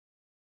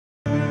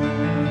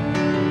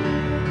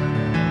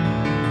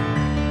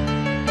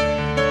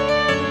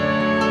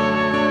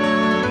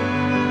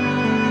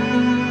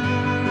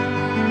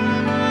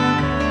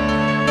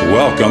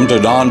Welcome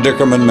to Don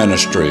Dickerman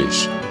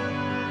Ministries.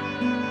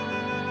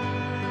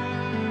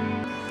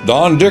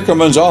 Don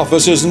Dickerman's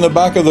office is in the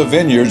back of the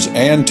Vineyards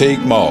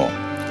Antique Mall.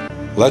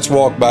 Let's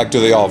walk back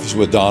to the office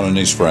with Don and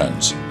his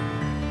friends.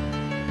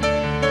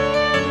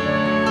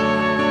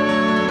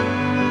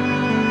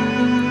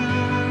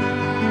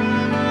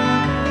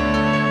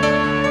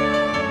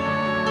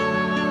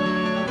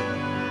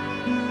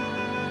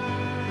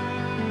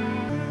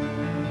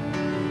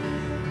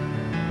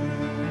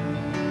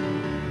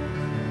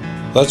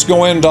 Let's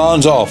go in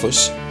Don's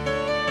office.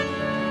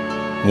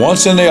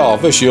 Once in the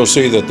office, you'll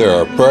see that there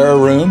are prayer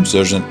rooms.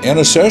 There's an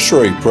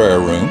intercessory prayer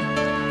room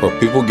where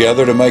people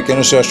gather to make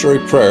intercessory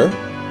prayer.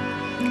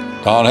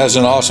 Don has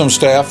an awesome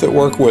staff that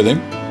work with him.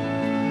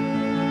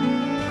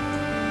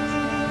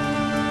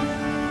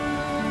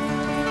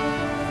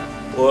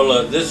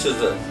 Well, this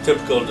is a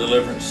typical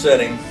deliverance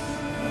setting.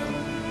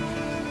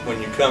 When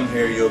you come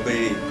here, you'll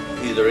be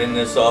either in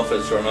this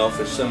office or an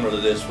office similar to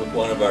this with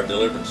one of our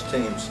deliverance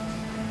teams.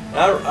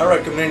 I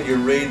recommend you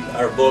read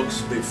our books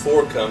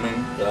before coming,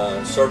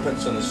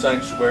 Serpents in the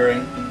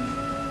Sanctuary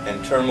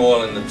and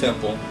Turmoil in the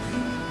Temple.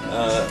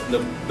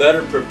 The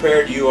better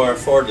prepared you are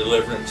for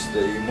deliverance,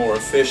 the more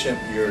efficient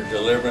your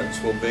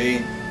deliverance will be.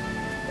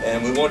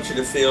 And we want you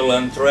to feel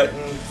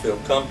unthreatened, feel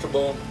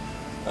comfortable,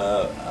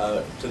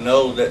 to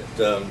know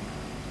that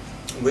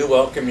we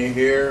welcome you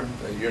here.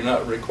 You're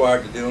not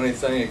required to do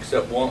anything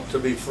except want to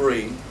be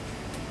free.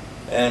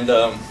 And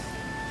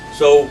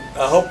so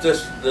I hope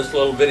this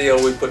little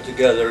video we put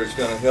together is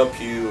going to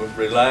help you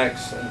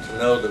relax and to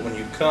know that when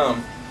you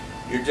come,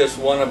 you're just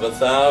one of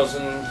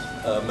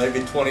 1,000,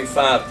 maybe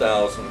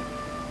 25,000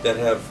 that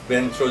have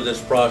been through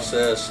this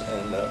process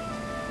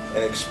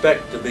and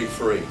expect to be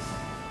free.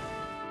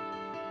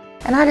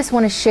 And I just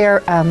want to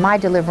share my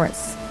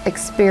deliverance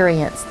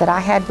experience that I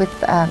had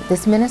with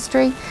this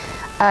ministry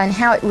and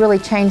how it really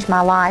changed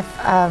my life.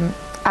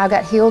 I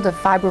got healed of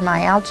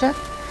fibromyalgia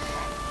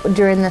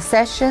during the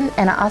session,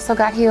 and I also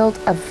got healed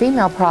of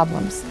female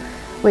problems,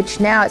 which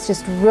now it's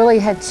just really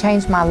had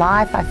changed my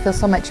life. I feel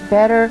so much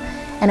better.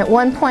 And at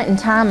one point in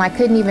time, I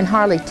couldn't even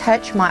hardly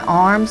touch my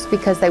arms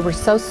because they were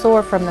so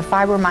sore from the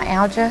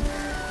fibromyalgia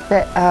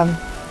that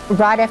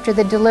right after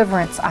the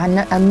deliverance, I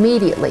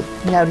immediately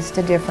noticed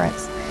a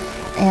difference.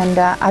 And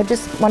I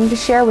just wanted to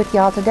share with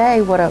y'all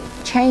today what a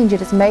change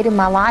it has made in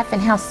my life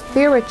and how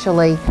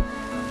spiritually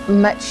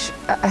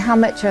how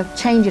much of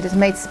change it has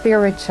made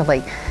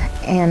spiritually.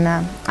 And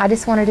I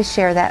just wanted to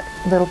share that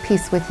little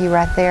piece with you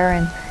right there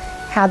and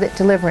how that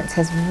deliverance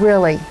has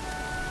really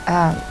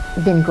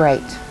been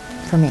great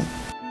for me.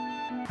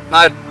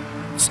 My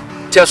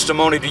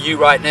testimony to you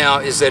right now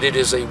is that it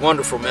is a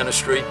wonderful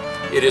ministry.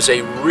 It is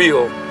a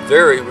real,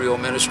 very real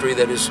ministry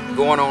that is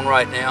going on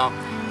right now.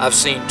 I've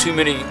seen too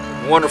many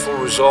wonderful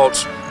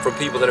results from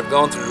people that have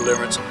gone through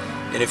deliverance.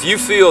 And if you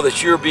feel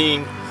that you're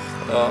being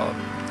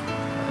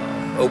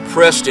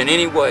oppressed in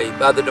any way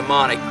by the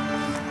demonic,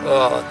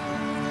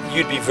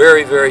 you'd be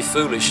very, very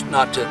foolish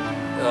not to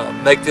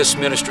make this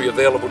ministry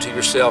available to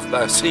yourself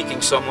by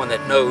seeking someone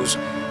that knows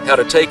how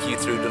to take you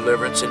through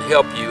deliverance and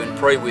help you and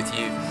pray with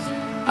you.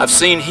 I've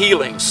seen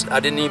healings.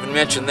 I didn't even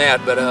mention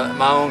that, but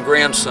my own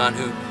grandson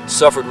who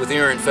suffered with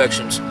ear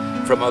infections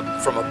from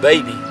a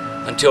baby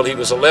until he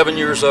was 11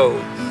 years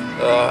old,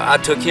 I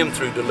took him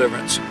through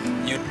deliverance.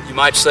 You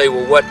might say,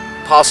 well, what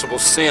possible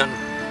sin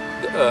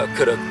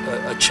could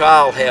a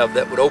child have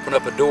that would open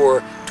up a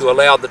door to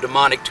allow the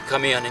demonic to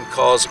come in and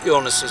cause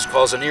illnesses,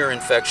 cause an ear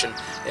infection,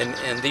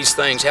 and these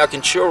things? How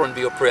can children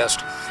be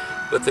oppressed?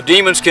 But the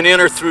demons can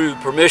enter through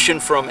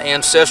permission from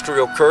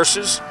ancestral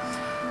curses.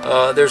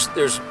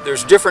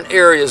 There's different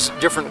areas,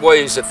 different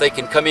ways that they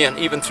can come in,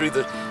 even through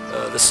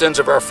the sins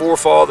of our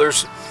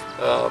forefathers.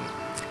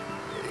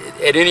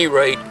 At any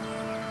rate,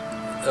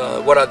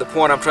 the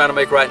point I'm trying to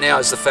make right now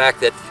is the fact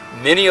that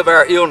many of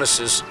our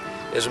illnesses,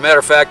 as a matter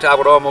of fact, I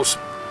would almost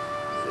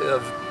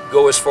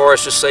go as far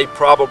as to say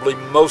probably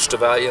most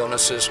of our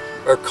illnesses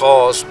are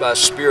caused by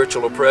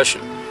spiritual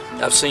oppression.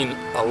 I've seen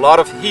a lot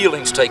of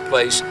healings take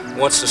place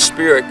once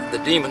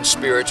the demon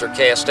spirits are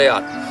cast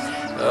out.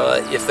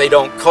 If they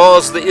don't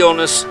cause the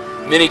illness,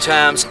 many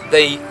times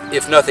they,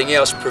 if nothing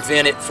else,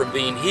 prevent it from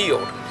being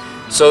healed.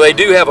 So they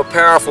do have a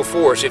powerful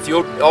force.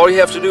 All you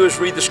have to do is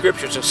read the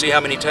scriptures and see how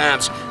many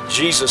times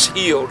Jesus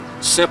healed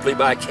simply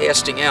by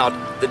casting out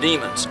the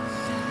demons.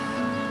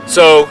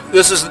 So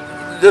this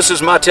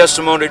is my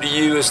testimony to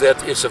you, is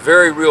that it's a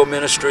very real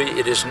ministry.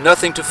 It is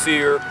nothing to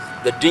fear.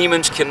 The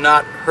demons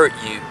cannot hurt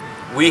you.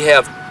 We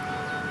have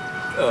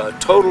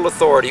total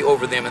authority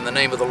over them in the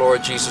name of the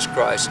Lord Jesus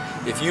Christ.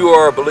 If you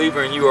are a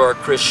believer and you are a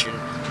Christian,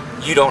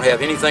 you don't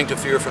have anything to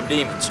fear from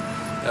demons.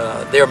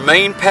 Their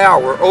main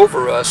power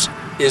over us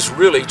is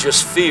really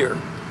just fear.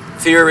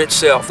 Fear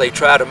itself. They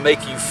try to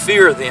make you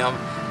fear them.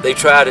 They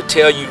try to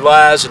tell you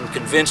lies and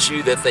convince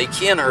you that they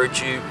can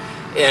hurt you.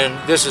 And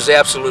this is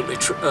absolutely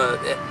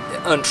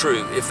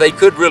untrue. If they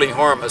could really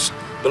harm us,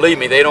 believe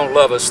me, they don't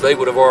love us. They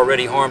would have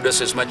already harmed us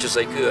as much as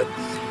they could.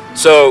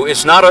 So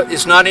it's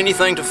not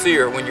anything to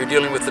fear when you're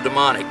dealing with the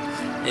demonic.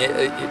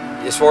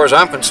 As far as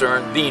I'm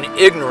concerned, being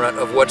ignorant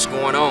of what's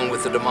going on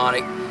with the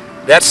demonic,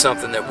 that's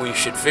something that we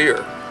should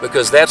fear,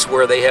 because that's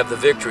where they have the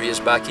victory, is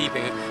by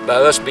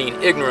us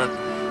being ignorant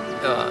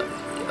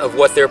of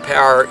what their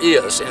power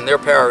is. And their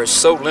power is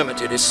so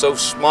limited, it's so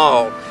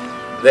small,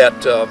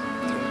 that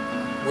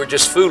we're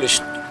just foolish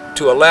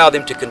to allow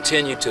them to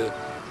continue to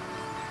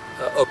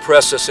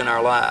oppress us in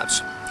our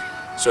lives.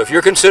 So if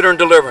you're considering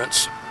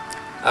deliverance,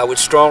 I would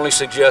strongly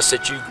suggest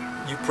that you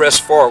press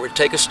forward,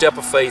 take a step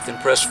of faith and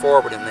press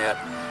forward in that,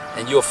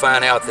 and you'll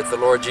find out that the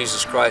Lord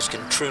Jesus Christ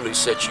can truly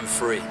set you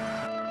free.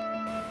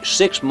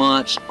 6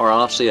 months or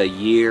obviously a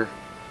year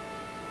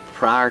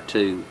prior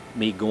to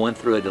me going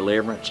through a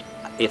deliverance,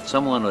 if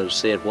someone would have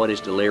said, what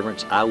is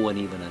deliverance, I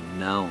wouldn't even have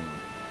known.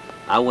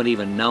 I wouldn't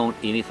even known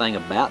anything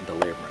about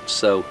deliverance.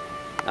 So,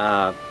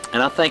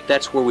 and I think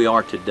that's where we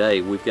are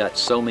today. We've got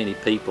so many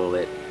people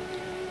that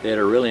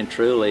are really and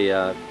truly,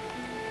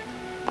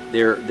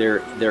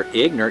 they're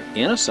ignorant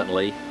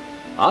innocently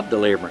of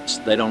deliverance.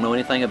 They don't know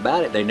anything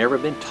about it. They've never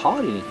been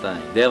taught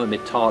anything. They haven't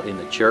been taught in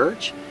the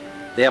church.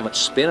 They haven't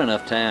spent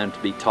enough time to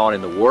be taught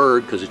in the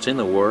Word, because it's in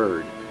the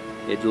Word.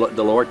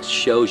 The Lord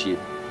shows you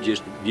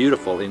just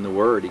beautiful in the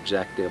Word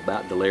exactly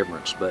about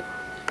deliverance. But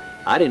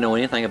I didn't know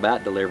anything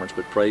about deliverance,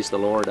 but praise the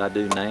Lord, I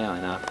do now,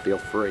 and I feel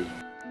free.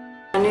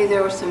 I knew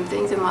there were some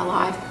things in my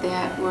life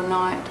that were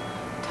not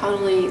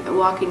totally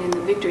walking in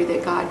the victory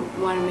that God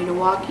wanted me to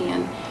walk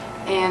in.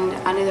 And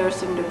I knew there was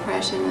some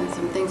depression and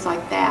some things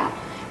like that.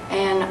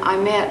 And I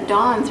met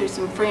Don through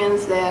some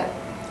friends that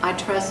I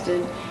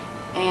trusted,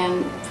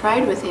 and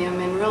prayed with him,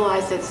 and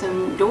realized that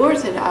some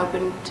doors had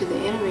opened to the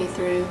enemy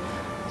through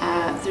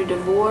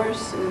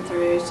divorce and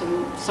through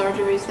some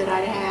surgeries that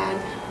I'd had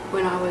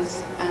when I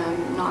was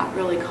not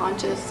really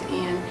conscious,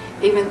 and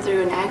even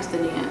through an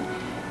accident.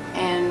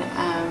 And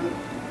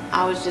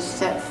I was just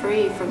set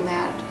free from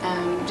that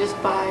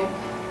just by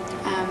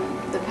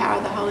the power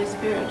of the Holy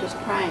Spirit, just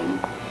praying.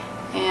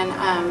 And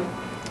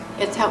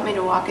it's helped me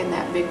to walk in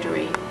that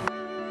victory.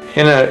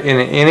 In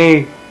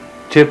any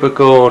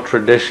typical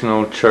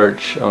traditional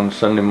church on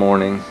Sunday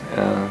morning,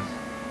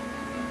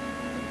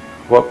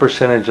 what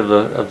percentage of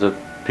the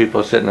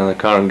people sitting in the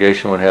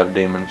congregation would have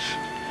demons?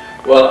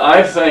 Well,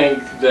 I think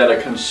that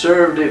a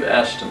conservative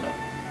estimate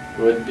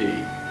would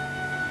be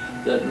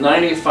that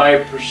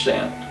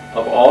 95%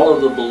 of all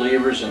of the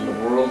believers in the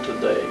world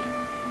today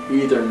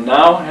either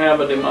now have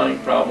a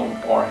demonic problem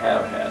or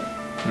have had.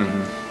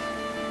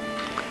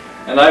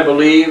 Mm-hmm. And I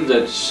believe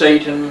that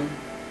Satan,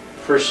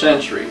 for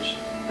centuries,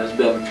 has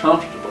been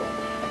comfortable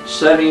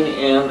setting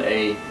in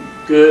a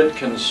good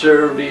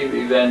conservative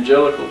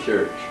evangelical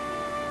church,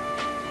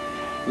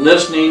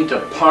 listening to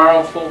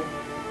powerful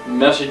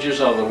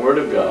messages of the Word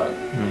of God,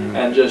 mm-hmm.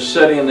 and just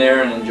sitting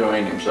there and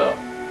enjoying himself.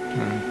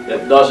 Mm-hmm.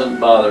 It doesn't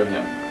bother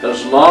him.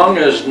 As long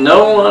as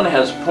no one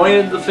has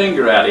pointed the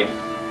finger at him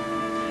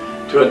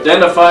to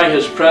identify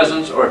his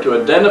presence or to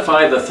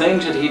identify the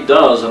things that he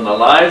does in the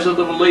lives of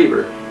the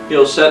believer,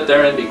 he'll sit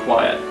there and be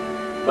quiet.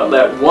 But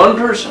let one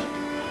person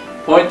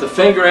point the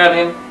finger at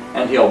him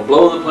and he'll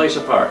blow the place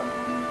apart.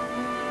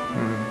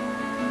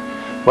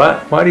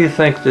 Mm-hmm. Why do you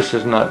think this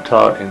is not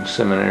taught in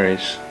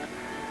seminaries?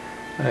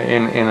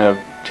 In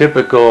a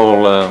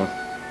typical,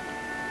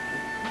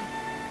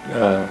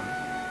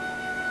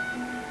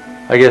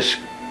 I guess,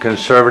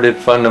 conservative,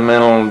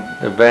 fundamental,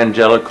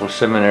 evangelical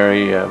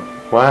seminary,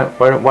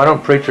 why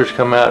don't preachers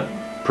come out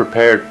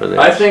prepared for this?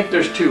 I think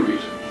there's two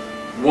reasons.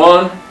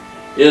 One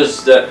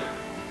is that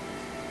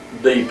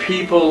the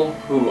people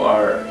who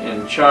are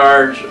in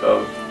charge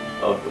of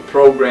the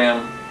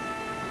program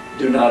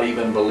do not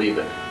even believe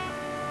it.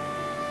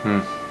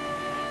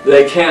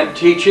 They can't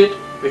teach it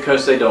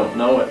because they don't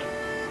know it.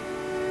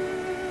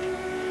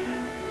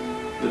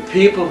 The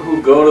people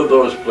who go to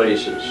those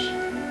places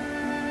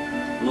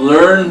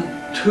learn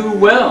too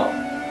well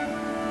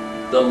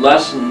the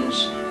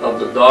lessons of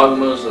the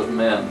dogmas of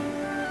men.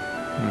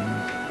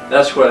 Mm-hmm.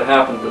 That's what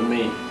happened with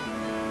me.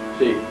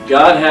 See,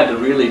 God had to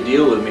really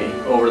deal with me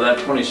over that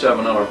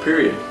 27-hour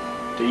period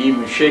to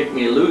even shake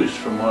me loose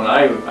from when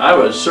I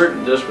was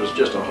certain this was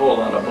just a whole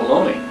lot of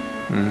baloney.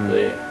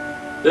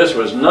 Mm-hmm. This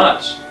was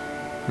nuts.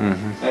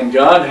 Mm-hmm. And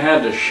God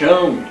had to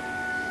show me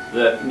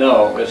that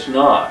no, it's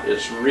not,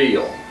 it's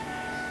real.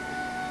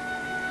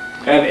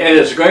 And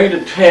it's going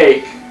to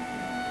take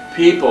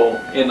people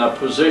in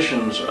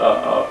positions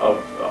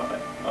of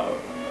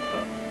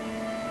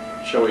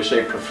shall we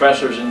say,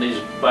 professors in these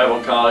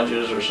Bible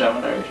colleges or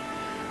seminaries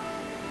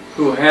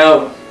who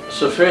have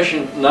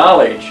sufficient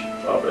knowledge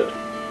of it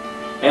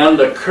and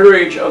the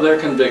courage of their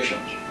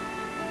convictions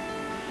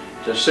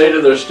to say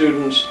to their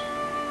students,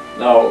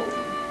 now,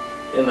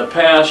 in the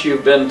past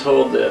you've been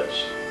told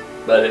this,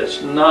 but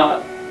it's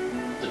not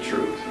the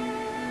truth.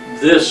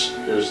 This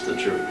is the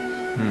truth.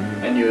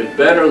 Mm-hmm. And you had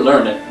better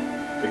learn it,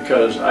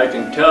 because I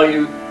can tell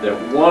you that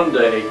one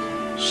day,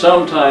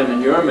 sometime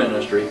in your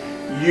ministry,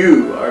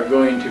 you are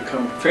going to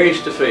come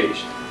face to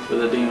face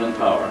with a demon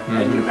power. Mm-hmm.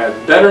 And you had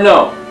better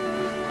know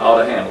how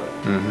to handle it.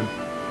 Mm-hmm.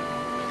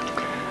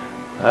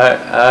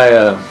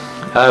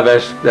 I've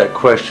asked that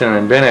question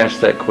and been asked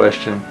that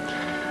question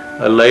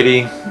a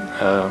lady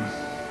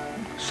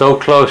so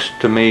close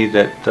to me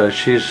that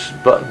she's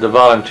the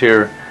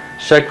volunteer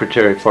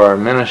secretary for our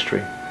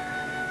ministry,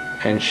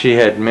 and she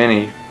had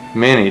many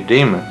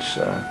demons.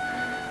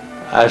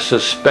 I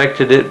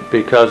suspected it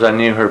because I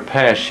knew her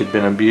past. She'd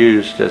been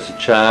abused as a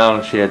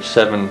child. She had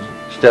 7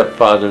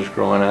 stepfathers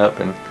growing up,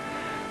 and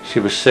she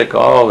was sick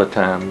all the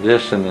time,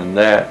 this and then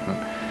that.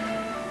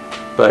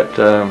 But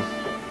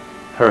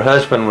her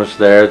husband was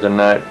there the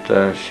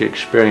night she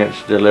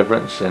experienced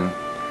deliverance, and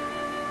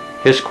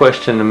his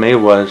question to me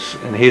was,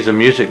 and he's a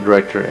music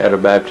director at a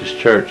Baptist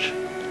church,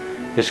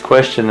 his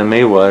question to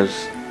me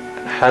was,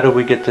 how do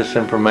we get this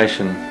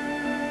information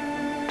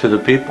to the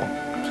people?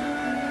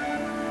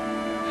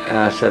 And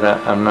I said,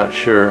 I'm not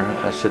sure.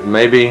 I said,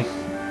 maybe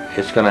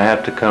it's going to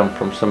have to come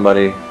from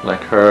somebody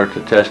like her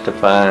to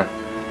testify.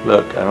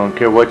 Look, I don't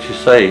care what you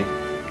say.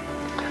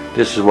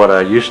 This is what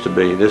I used to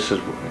be. This is,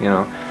 you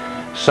know,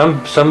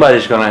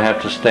 somebody's going to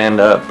have to stand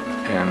up.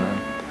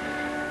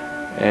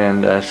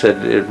 And I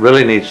said, it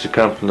really needs to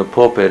come from the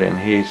pulpit. And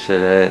he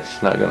said,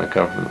 it's not going to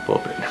come from the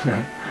pulpit.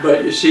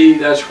 But you see,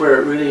 that's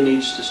where it really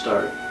needs to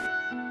start.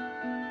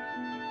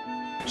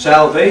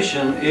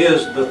 Salvation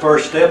is the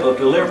first step of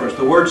deliverance.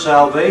 The word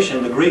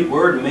salvation, the Greek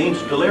word,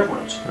 means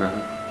deliverance.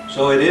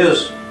 So it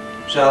is,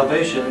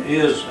 salvation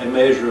is a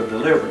measure of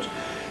deliverance.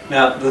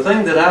 Now, the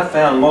thing that I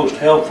found most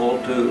helpful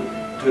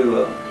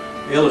to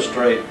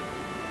illustrate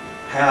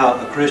how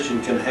a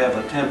Christian can have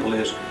a temple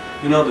is,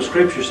 you know, the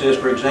scripture says,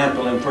 for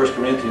example, in 1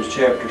 Corinthians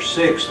chapter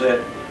 6,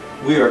 that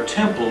we are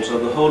temples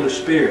of the Holy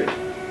Spirit.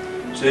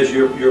 It says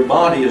your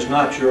body is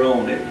not your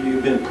own.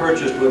 You've been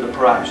purchased with a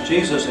price.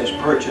 Jesus has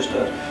purchased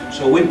us,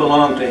 so we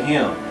belong to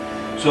Him.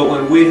 So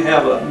when we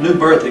have a new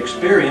birth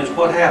experience,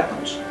 what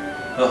happens?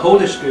 The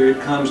Holy Spirit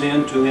comes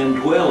in to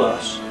indwell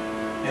us.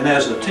 And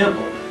as a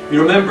temple,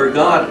 you remember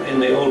God in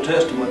the Old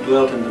Testament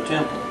dwelt in the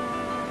temple.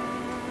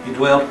 He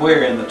dwelt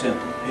where in the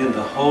temple? In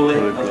the Holy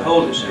of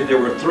Holies. See, there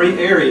were 3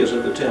 areas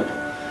of the temple.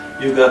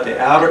 You've got the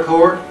outer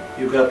court,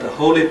 you've got the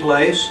holy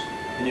place,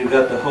 and you've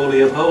got the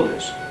Holy of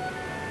Holies.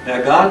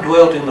 Now God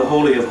dwelt in the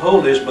Holy of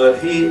Holies, but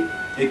He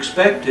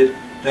expected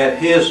that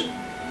His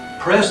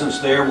presence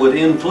there would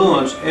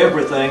influence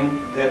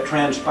everything that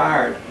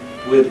transpired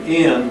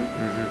within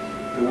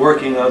the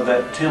working of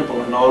that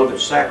temple and all of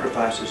its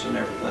sacrifices and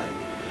everything.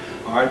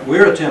 All right,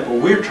 we're a temple.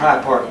 We're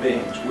tripart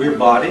beings. We're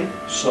body,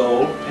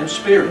 soul, and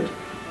spirit.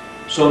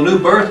 So new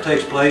birth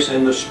takes place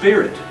in the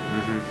spirit.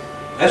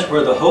 That's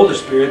where the Holy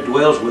Spirit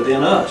dwells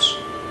within us.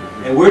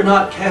 And we're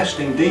not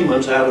casting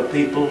demons out of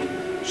people's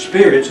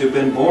spirits who've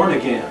been born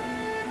again.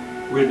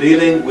 We're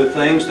dealing with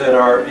things that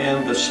are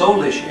in the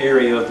soulish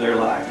area of their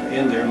life,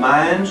 in their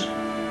minds,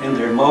 in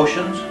their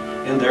emotions,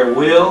 in their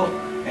will,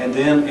 and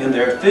then in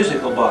their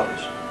physical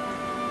bodies.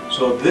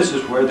 So this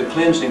is where the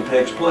cleansing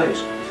takes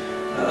place.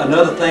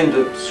 Another thing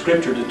that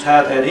Scripture to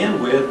tie that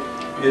in with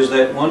is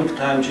that one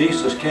time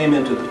Jesus came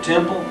into the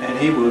temple and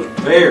He was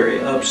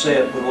very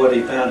upset with what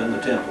He found in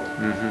the temple.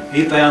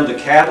 He found the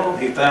cattle,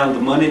 He found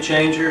the money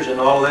changers and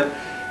all that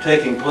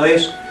taking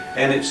place,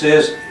 and it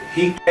says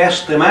He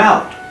cast them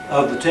out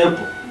of the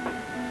temple.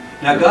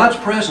 Now God's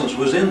presence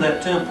was in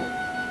that temple.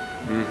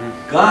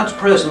 God's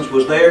presence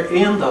was there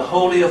in the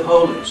Holy of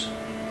Holies.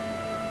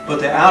 But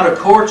the outer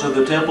courts of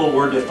the temple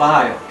were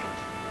defiled.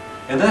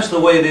 And that's the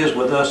way it is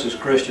with us as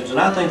Christians, and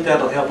I think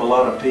that'll help a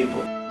lot of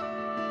people.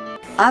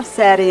 I've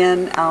sat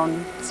in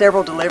on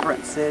several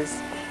deliverances,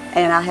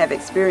 and I have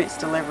experienced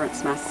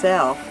deliverance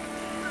myself.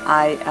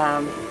 I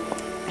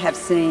have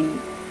seen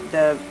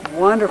the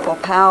wonderful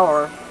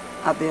power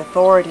of the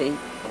authority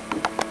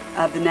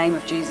of the name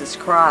of Jesus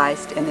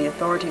Christ and the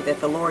authority that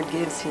the Lord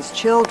gives His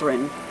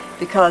children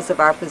because of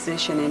our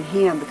position in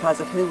Him, because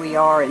of who we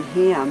are in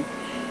Him.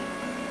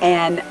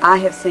 And I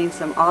have seen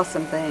some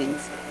awesome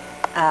things.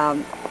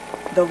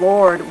 The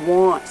Lord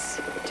wants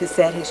to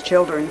set His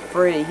children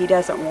free. He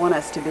doesn't want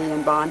us to be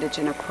in bondage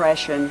and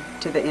oppression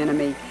to the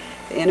enemy.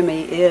 The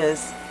enemy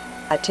is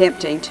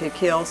attempting to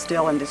kill,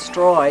 steal, and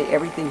destroy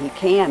everything he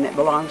can that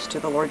belongs to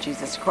the Lord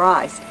Jesus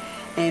Christ.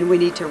 And we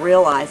need to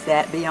realize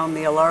that, be on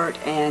the alert,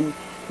 and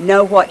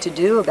know what to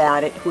do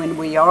about it when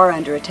we are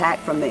under attack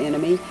from the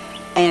enemy,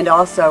 and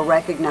also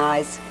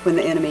recognize when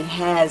the enemy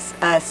has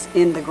us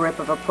in the grip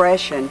of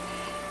oppression.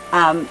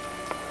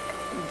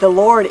 The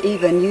Lord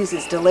even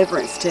uses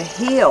deliverance to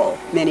heal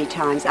many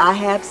times. I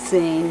have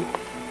seen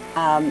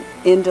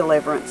in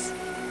deliverance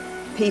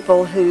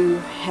people who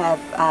have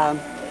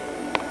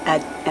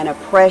an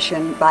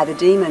oppression by the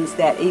demons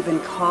that even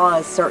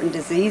cause certain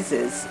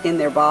diseases in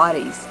their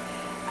bodies.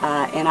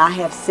 And I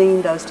have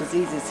seen those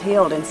diseases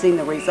healed and seen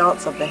the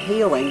results of the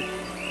healing.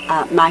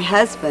 My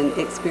husband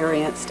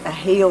experienced a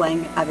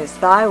healing of his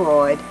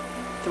thyroid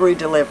through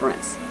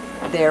deliverance.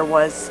 There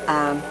was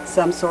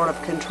some sort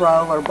of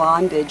control or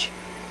bondage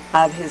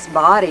of his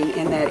body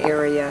in that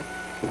area,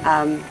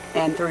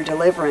 and through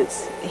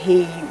deliverance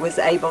he was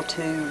able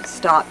to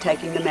stop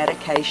taking the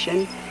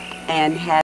medication and had